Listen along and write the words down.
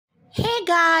Hey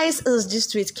guys, it's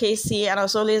just with Casey, and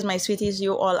as always, my sweeties,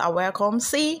 you all are welcome.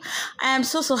 See, I am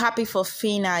so happy for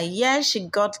Phyna. Yeah, she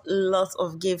got lots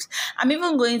of gifts. I'm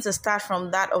even going to start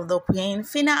from that of the Queen.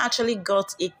 Phyna actually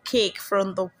got a cake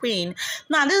from the Queen.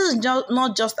 Now, this is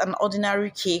not just an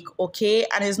ordinary cake, okay,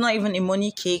 and it's not even a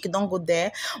money cake. Don't go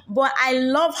there. But I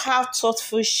love how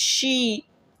thoughtful she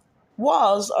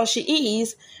was or she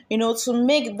is, to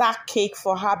make that cake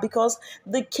for her because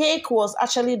the cake was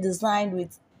actually designed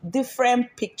with different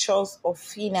pictures of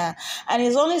Phyna. And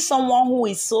it's only someone who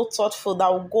is so thoughtful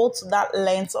that will go to that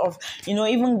length of,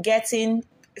 even getting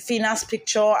Phyna's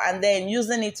picture and then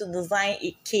using it to design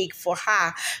a cake for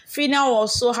her. Phyna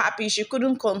was so happy she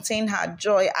couldn't contain her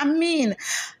joy. I mean,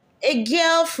 a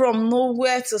girl from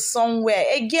nowhere to somewhere,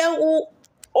 a girl who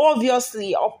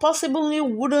obviously or possibly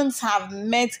wouldn't have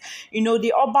met,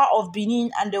 the Oba of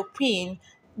Benin and the Queen,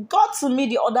 got to meet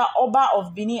the other Oba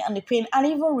of Benin and the Queen and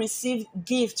even received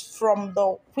gifts from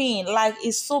the Queen. Like,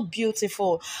 it's so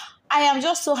beautiful. I am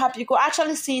just so happy. You could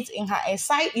actually see it in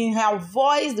in her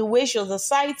voice, the way she was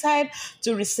excited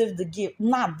to receive the gift.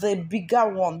 Now, the bigger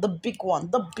one, the big one,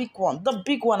 the big one, the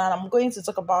big one, and I'm going to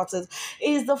talk about it,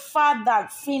 is the fact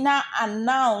that Phyna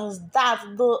announced that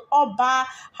the Oba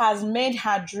has made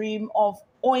her dream of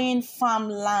owning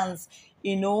farmlands,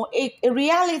 a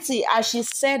reality, as she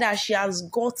said, that she has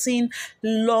gotten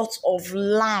lots of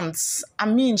lands. I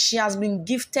mean, she has been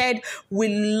gifted with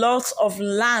lots of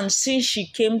land since she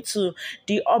came to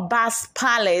the Oba's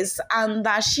palace, and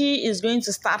that she is going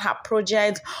to start her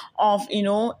project of,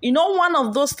 one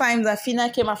of those times that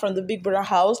Phyna came out from the Big Brother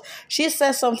house, she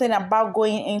said something about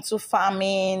going into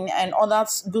farming and all that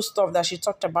good stuff that she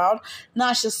talked about.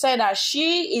 Now, she said that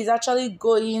she is actually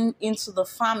going into the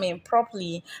farming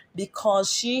properly because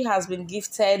she has been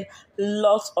gifted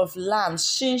lots of land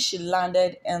since she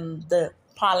landed in the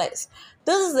palace.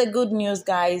 This is the good news,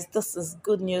 guys. This is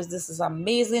good news. This is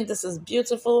amazing. This is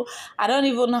beautiful. I don't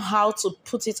even know how to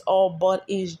put it all, but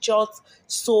it's just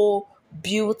so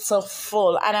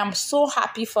beautiful, and I'm so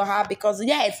happy for her because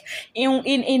yes,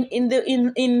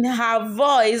 in her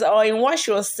voice, or in what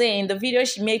she was saying, the video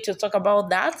she made to talk about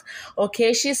that,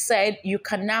 okay, she said, "You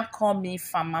can now call me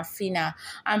Phyna."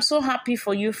 I'm so happy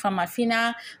for you,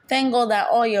 Phyna. Thank God that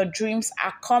all your dreams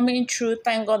are coming true.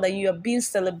 Thank God that you are being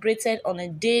celebrated on a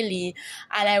daily,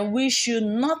 and I wish you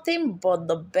nothing but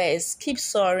the best. Keep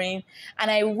soaring,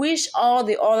 and I wish all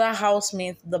the other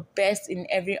housemates the best in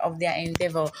every of their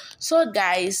endeavor. So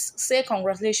guys, say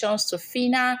congratulations to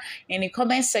Phyna in the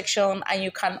comment section, and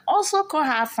you can also call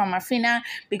her Phyna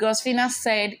because Phyna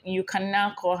said you can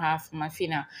now call her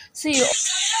Phyna. See you.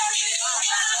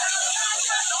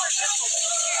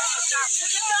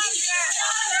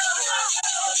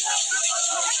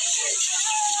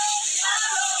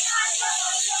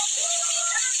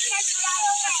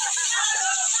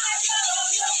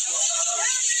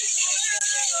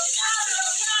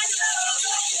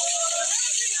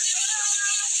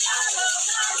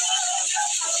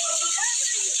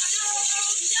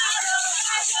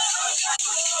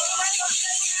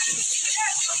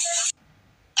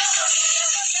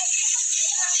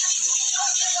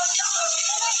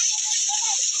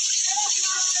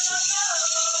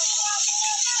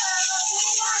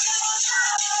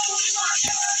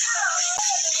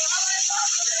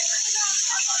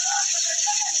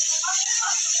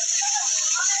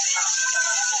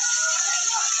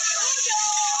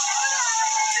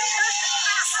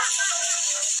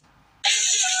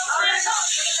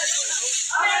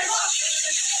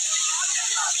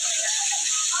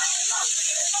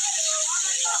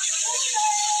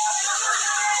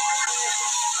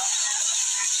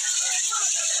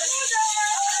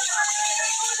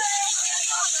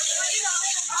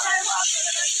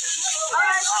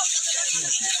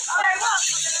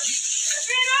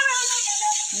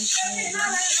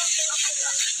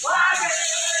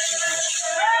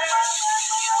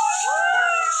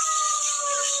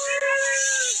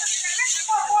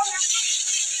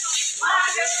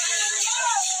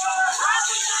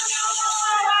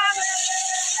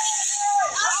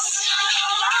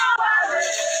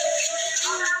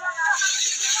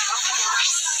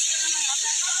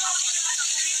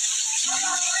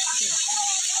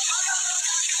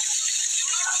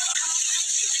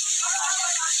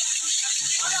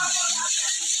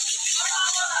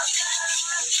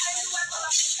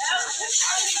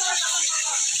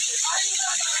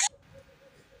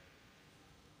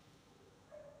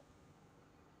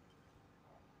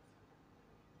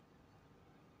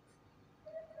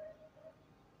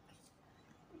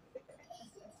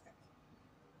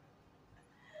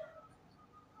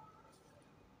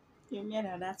 You made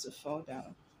that to fall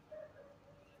down.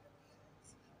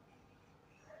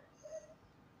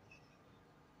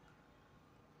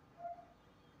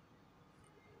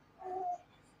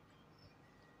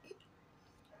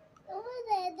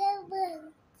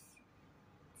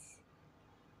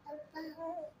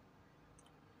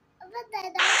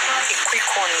 quick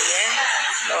one,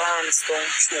 yeah? Limestone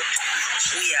choke.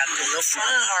 We are gonna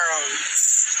farm around.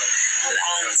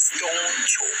 Limestone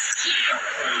choke.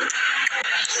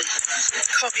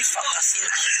 Come from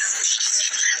Phyna.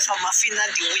 From Phyna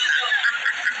the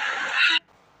winner.